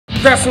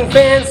Wrestling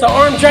fans, the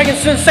Armed Dragon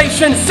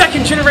sensation,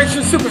 second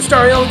generation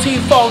superstar LT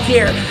Falk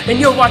here, and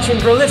you're watching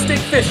Realistic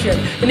Fishing.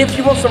 And if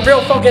you want some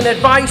real fucking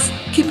advice,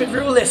 keep it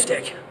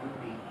realistic.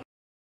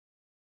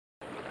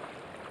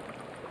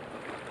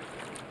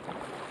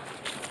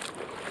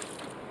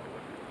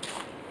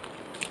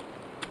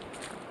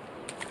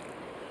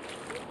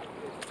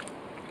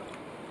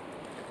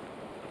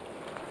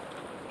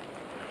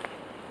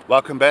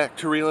 Welcome back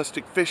to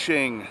Realistic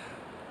Fishing.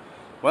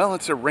 Well,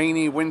 it's a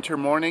rainy winter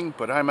morning,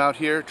 but I'm out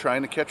here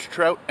trying to catch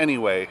trout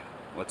anyway.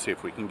 Let's see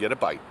if we can get a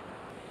bite.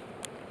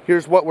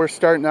 Here's what we're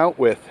starting out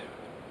with.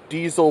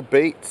 Diesel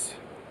baits.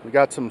 We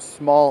got some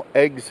small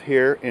eggs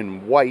here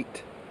in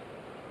white.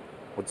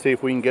 Let's see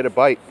if we can get a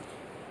bite.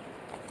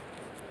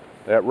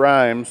 That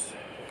rhymes.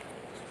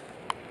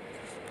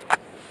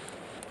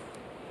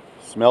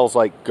 Smells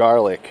like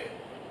garlic.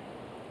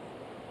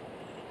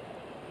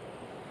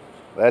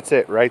 That's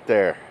it right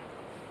there.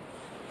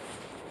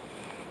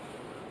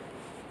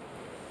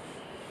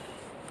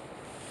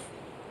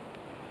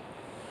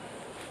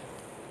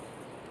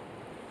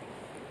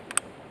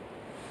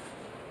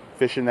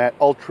 Fishing that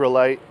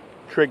ultralight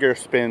trigger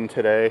spin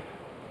today.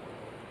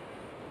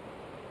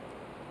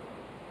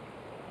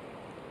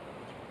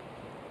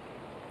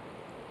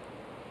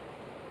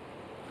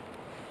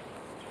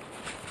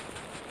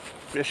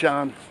 Fish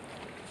on.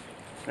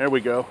 There we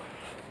go.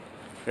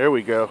 There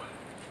we go.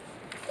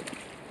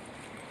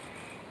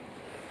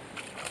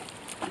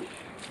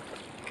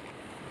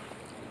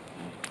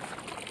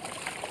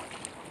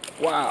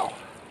 Wow.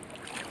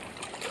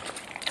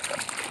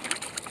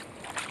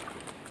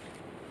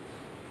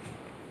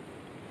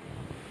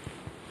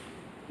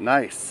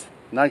 Nice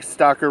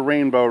stalker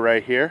rainbow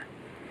right here.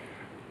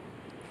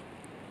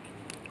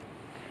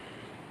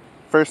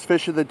 First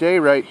fish of the day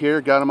right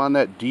here. Got him on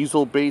that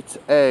diesel baits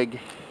egg.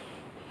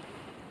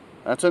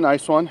 That's a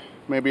nice one.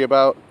 Maybe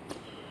about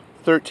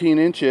 13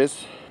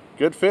 inches.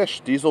 Good fish.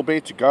 Diesel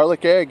baits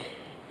garlic egg.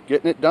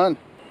 Getting it done.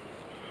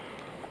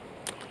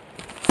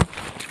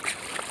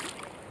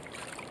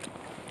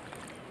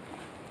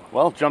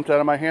 Well, jumped out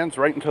of my hands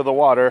right into the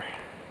water.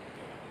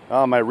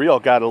 My reel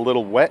got a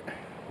little wet.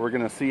 We're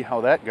gonna see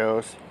how that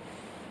goes.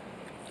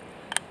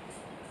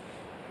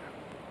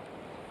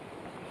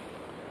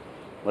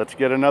 Let's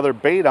get another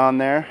bait on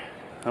there.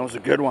 That was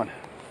a good one.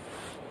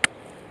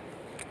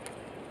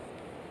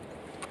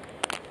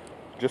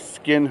 Just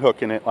skin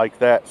hooking it like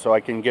that so I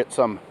can get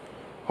some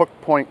hook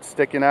point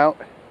sticking out.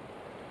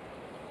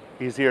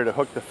 Easier to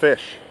hook the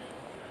fish.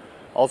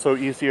 Also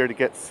easier to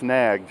get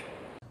snagged.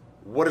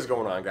 What is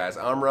going on, guys?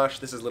 I'm Rush.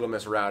 This is Little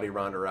Miss Rowdy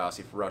Ronda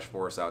Rousey for Rush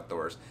Force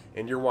Outdoors,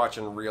 and you're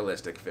watching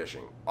Realistic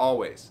Fishing.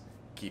 Always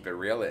keep it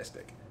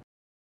realistic.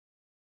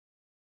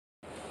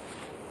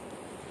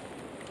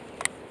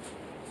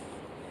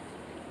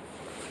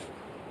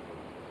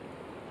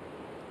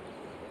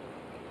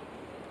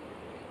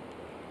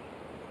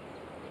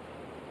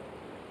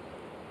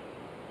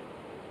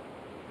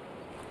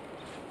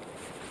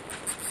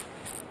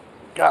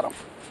 Got him.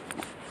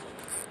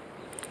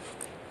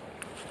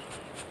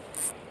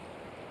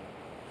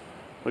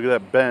 Look at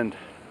that bend.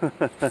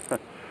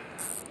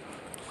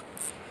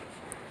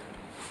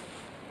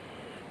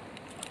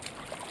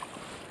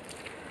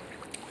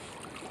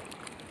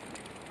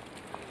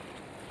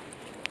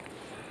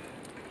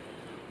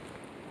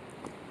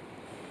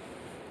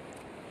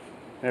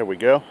 There we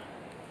go.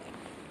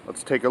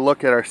 Let's take a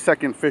look at our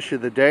second fish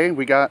of the day.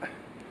 We got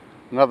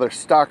another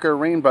stalker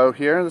rainbow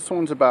here. This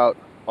one's about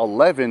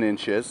 11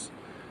 inches.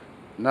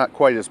 Not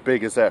quite as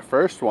big as that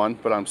first one,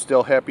 but I'm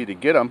still happy to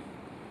get him.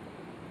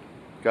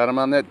 Got him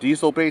on that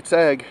diesel baits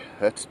egg.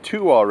 That's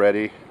 2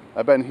 already.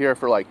 I've been here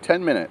for like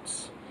 10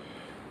 minutes.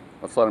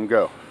 Let's let him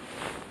go.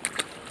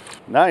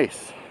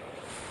 Nice.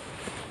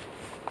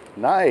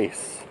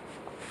 Nice.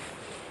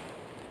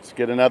 Let's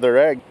get another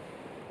egg.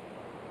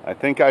 I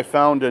think I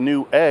found a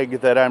new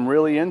egg that I'm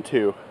really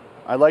into.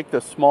 I like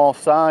the small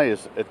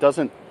size. It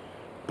doesn't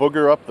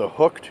booger up the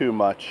hook too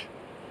much.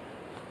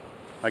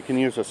 I can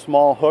use a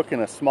small hook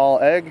and a small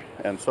egg,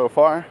 and so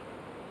far,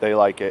 they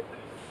like it.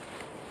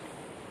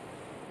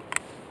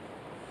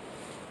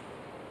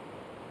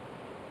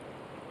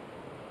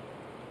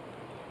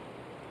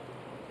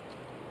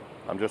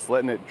 I'm just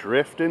letting it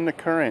drift in the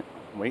current,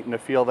 waiting to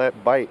feel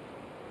that bite.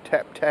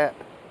 Tap, tap.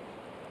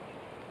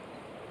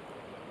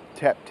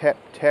 Tap, tap,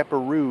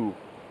 taparoo.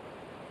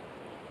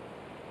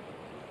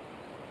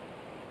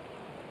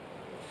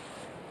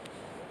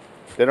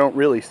 They don't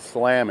really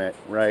slam it,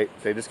 right?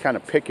 They just kind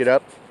of pick it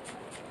up,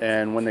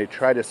 and when they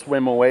try to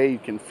swim away, you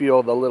can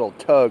feel the little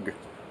tug.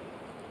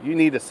 You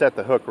need to set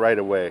the hook right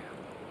away.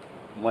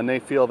 When they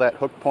feel that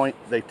hook point,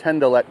 they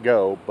tend to let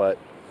go, but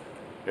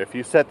if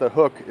you set the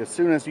hook as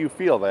soon as you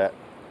feel that,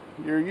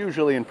 you're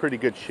usually in pretty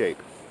good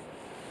shape.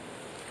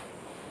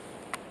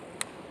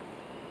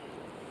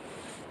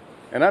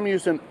 And I'm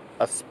using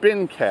a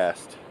spin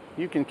cast.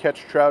 You can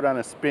catch trout on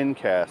a spin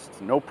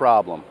cast, no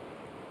problem.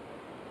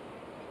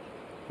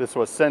 This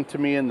was sent to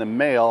me in the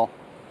mail,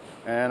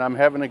 and I'm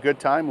having a good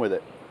time with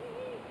it.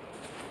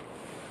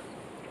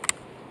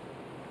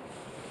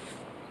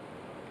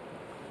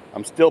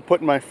 I'm still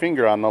putting my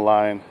finger on the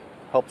line.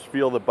 Helps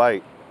feel the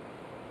bite.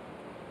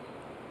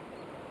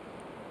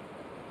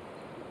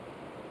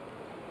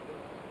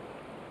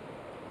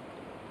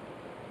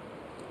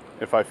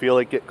 If I feel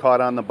it get caught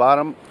on the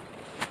bottom,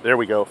 there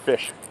we go,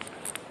 fish.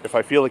 If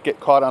I feel it get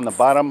caught on the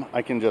bottom,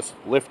 I can just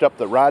lift up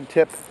the rod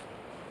tip.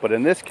 But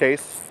in this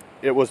case,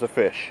 it was a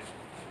fish.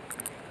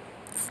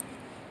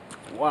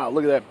 Wow,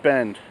 look at that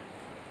bend.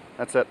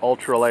 That's that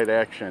ultralight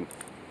action.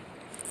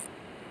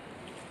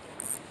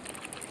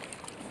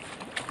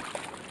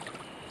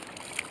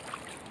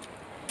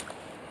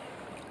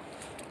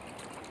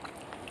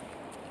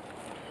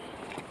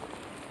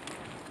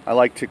 I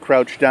like to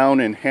crouch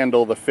down and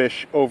handle the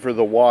fish over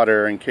the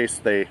water in case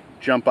they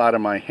jump out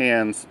of my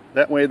hands.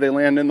 That way they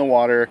land in the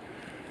water,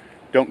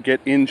 don't get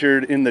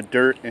injured in the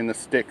dirt and the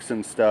sticks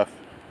and stuff.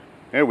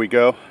 There we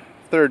go.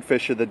 Third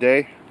fish of the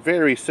day.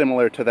 Very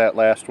similar to that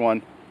last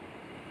one.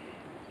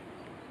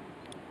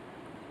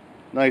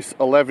 Nice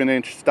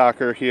 11-inch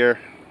stalker here.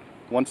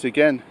 Once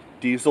again,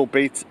 Diesel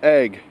Baits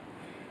egg.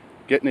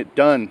 Getting it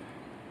done.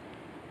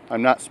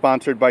 I'm not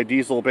sponsored by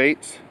Diesel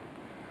Baits.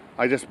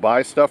 I just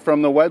buy stuff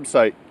from the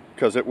website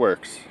because it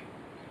works.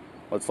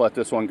 Let's let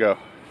this one go.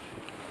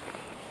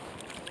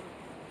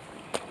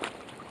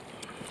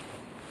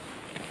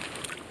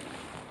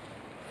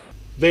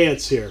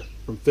 Vance here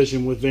from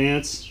Fishing with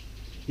Vance.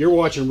 You're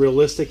watching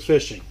Realistic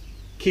Fishing.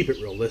 Keep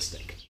it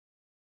realistic.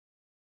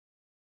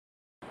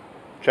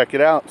 Check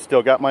it out.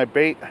 Still got my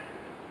bait.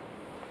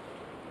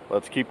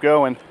 Let's keep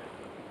going.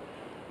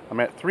 I'm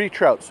at 3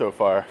 trout so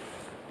far.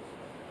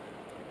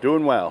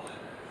 Doing well.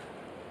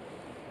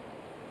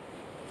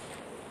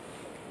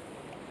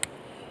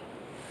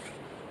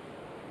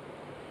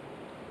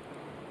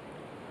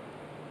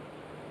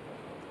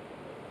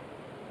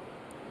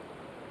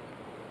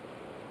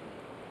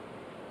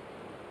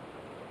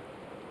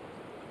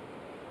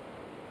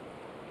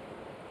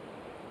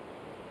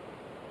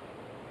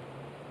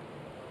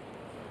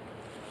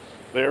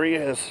 There he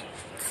is.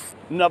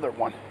 Another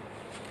one.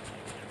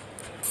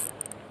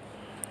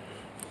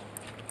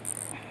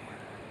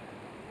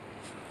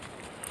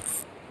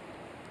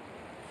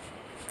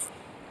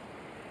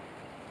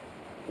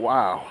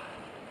 Wow.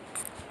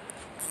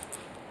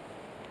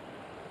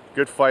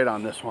 Good fight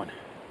on this one.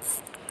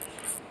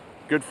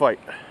 Good fight.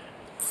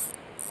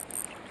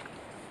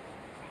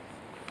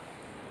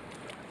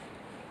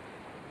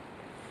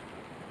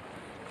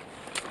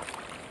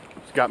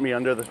 It's got me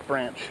under this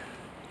branch.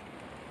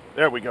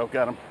 There we go,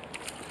 got him.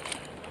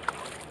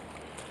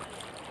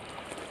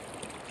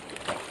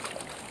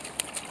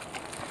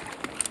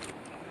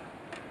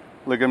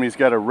 Look at him, he's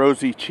got a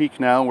rosy cheek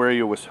now where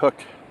he was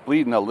hooked,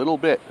 bleeding a little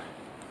bit.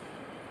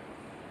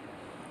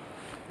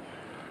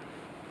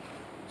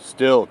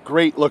 Still,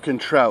 great looking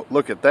trout.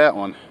 Look at that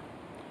one.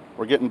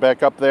 We're getting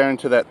back up there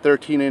into that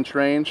 13-inch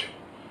range.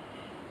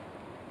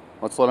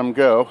 Let's let him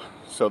go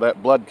so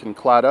that blood can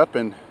clot up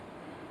and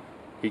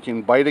he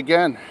can bite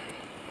again.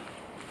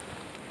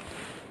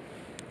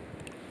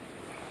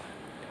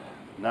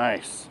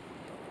 Nice.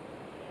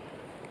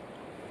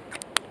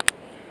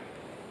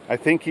 I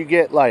think you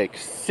get like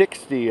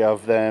 60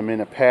 of them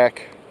in a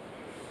pack.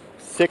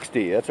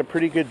 60, that's a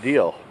pretty good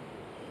deal.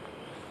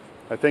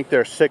 I think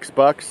they're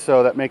 $6,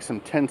 so that makes them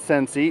 10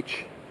 cents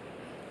each.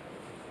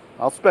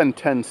 I'll spend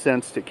 10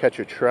 cents to catch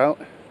a trout.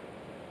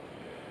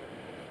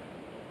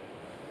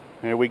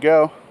 Here we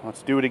go.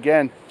 Let's do it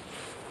again.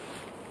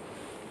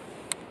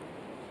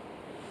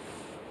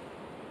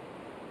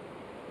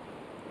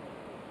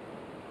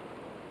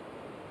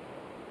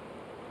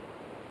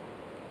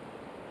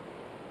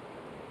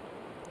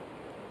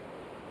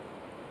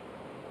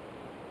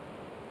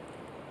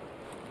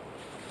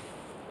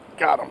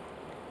 Got him.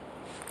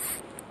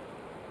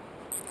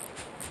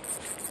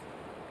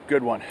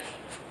 Good one.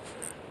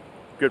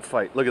 Good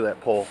fight. Look at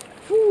that pole.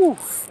 Woo.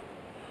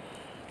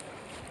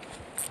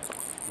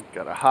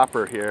 Got a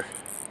hopper here.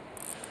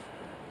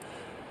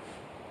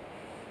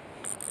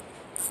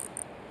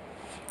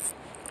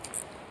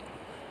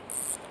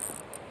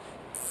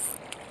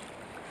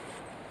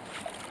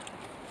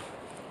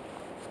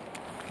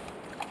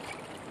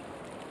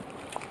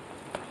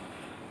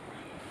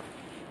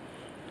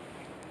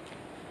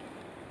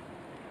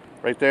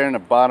 Right there in the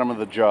bottom of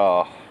the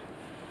jaw.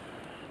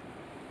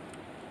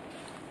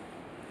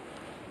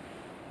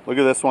 Look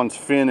at this one's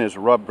fin is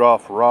rubbed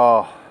off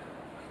raw.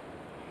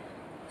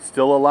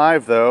 Still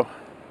alive though.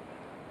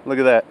 Look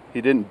at that.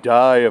 He didn't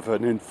die of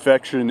an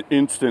infection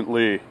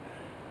instantly.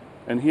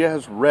 And he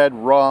has red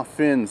raw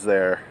fins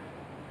there.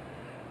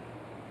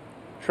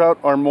 Trout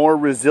are more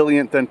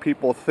resilient than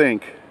people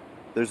think.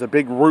 There's a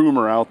big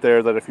rumor out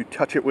there that if you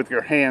touch it with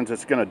your hands,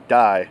 it's gonna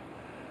die.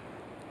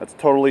 That's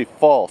totally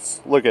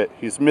false. Look at,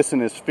 he's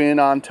missing his fin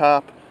on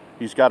top.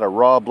 He's got a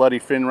raw bloody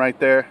fin right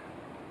there.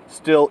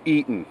 Still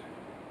eating.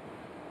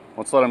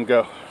 Let's let him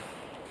go.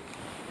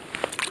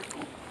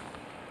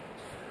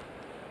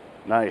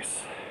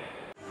 Nice.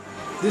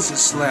 This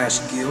is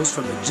Slash Gills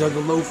from the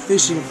Juggalo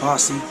Fishing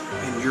Posse,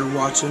 and you're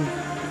watching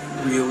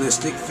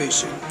Realistic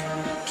Fishing.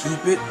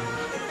 Keep it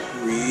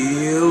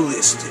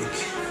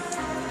realistic.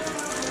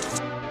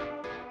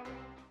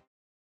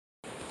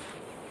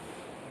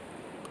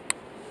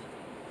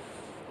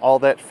 All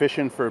that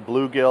fishing for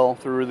bluegill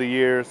through the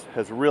years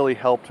has really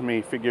helped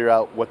me figure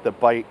out what the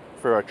bite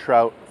for a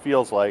trout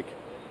feels like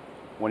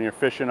when you're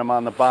fishing them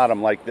on the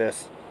bottom like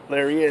this.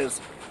 There he is.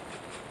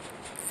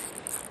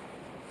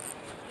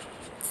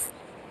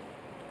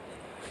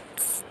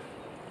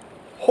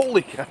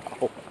 Holy cow.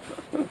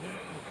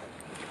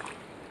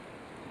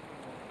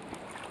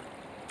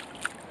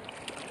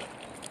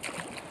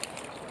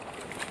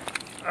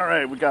 All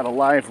right, we got a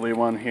lively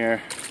one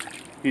here.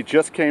 He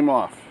just came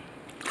off.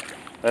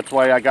 That's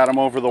why I got him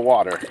over the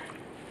water.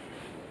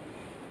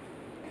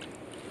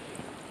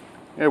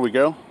 There we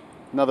go.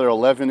 Another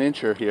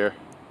 11-incher here.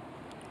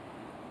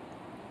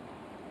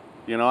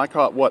 You know, I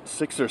caught, what,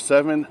 6 or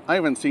 7? I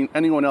haven't seen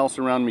anyone else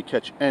around me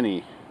catch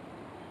any.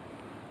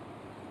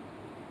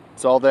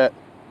 It's all that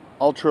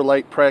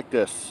ultralight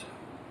practice.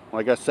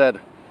 Like I said,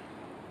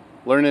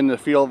 learning to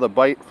feel the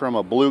bite from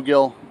a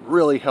bluegill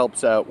really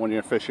helps out when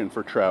you're fishing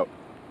for trout.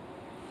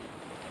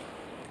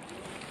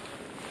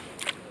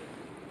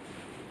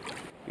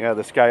 Yeah,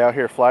 this guy out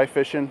here fly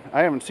fishing,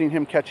 I haven't seen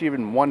him catch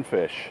even one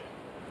fish.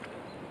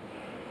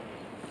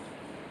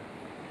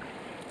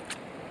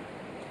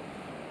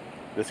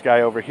 This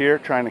guy over here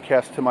trying to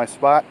cast to my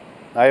spot,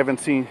 I haven't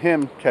seen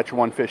him catch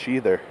one fish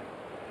either.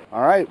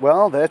 All right,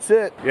 well, that's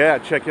it. Yeah,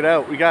 check it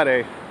out. We got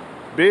a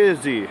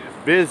busy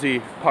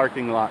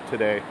parking lot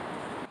today.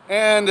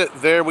 And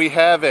there we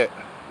have it.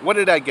 What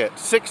did I get?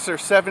 6 or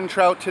 7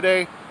 trout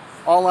today,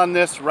 all on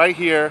this right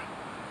here.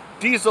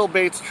 Diesel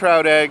Baits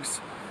trout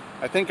eggs.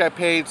 I think I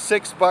paid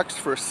 $6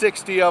 for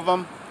 60 of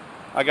them.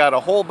 I got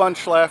a whole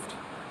bunch left,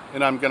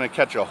 and I'm gonna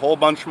catch a whole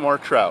bunch more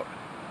trout.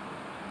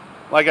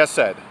 Like I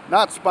said,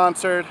 not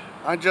sponsored.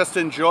 I just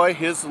enjoy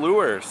his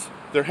lures.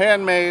 They're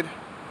handmade.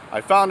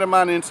 I found them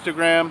on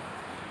Instagram.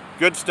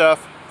 Good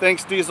stuff.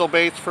 Thanks Diesel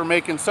Baits for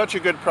making such a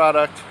good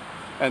product.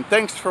 And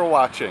thanks for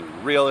watching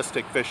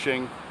Realistic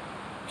Fishing.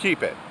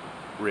 Keep it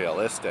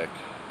realistic.